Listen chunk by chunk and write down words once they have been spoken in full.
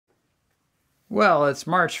Well, it's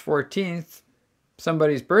March 14th,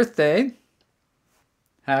 somebody's birthday.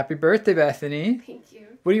 Happy birthday, Bethany. Thank you.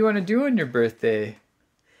 What do you want to do on your birthday?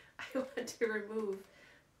 I want to remove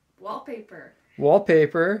wallpaper.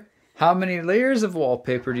 Wallpaper? How many layers of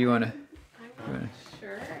wallpaper do you want to? I'm not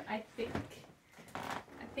sure. I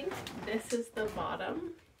think this is the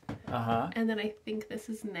bottom. And then I think this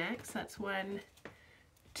is next. That's 1,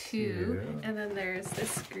 2. And then there's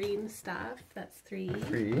this green stuff. That's 3.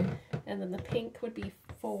 3. And then the pink would be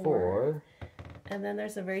 4. 4. And then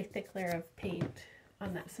there's a very thick layer of paint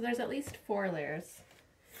on that. So there's at least 4 layers.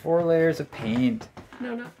 4 layers of paint.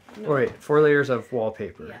 No. Oh, wait, 4 layers of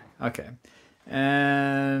wallpaper. Yeah. Okay.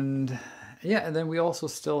 And yeah, and then we also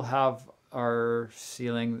still have our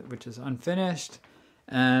ceiling, which is unfinished.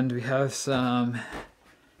 And we have some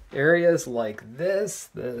areas like this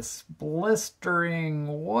blistering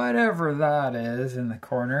whatever that is in the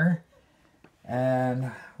corner.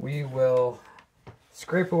 And we will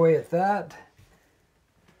scrape away at that.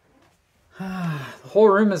 The whole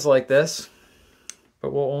room is like this,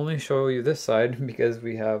 but we'll only show you this side because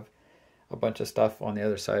we have a bunch of stuff on the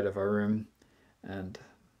other side of our room, and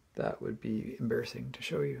that would be embarrassing to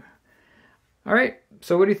show you. All right,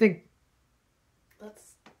 so what do you think?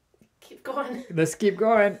 Let's keep going. Let's keep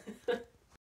going.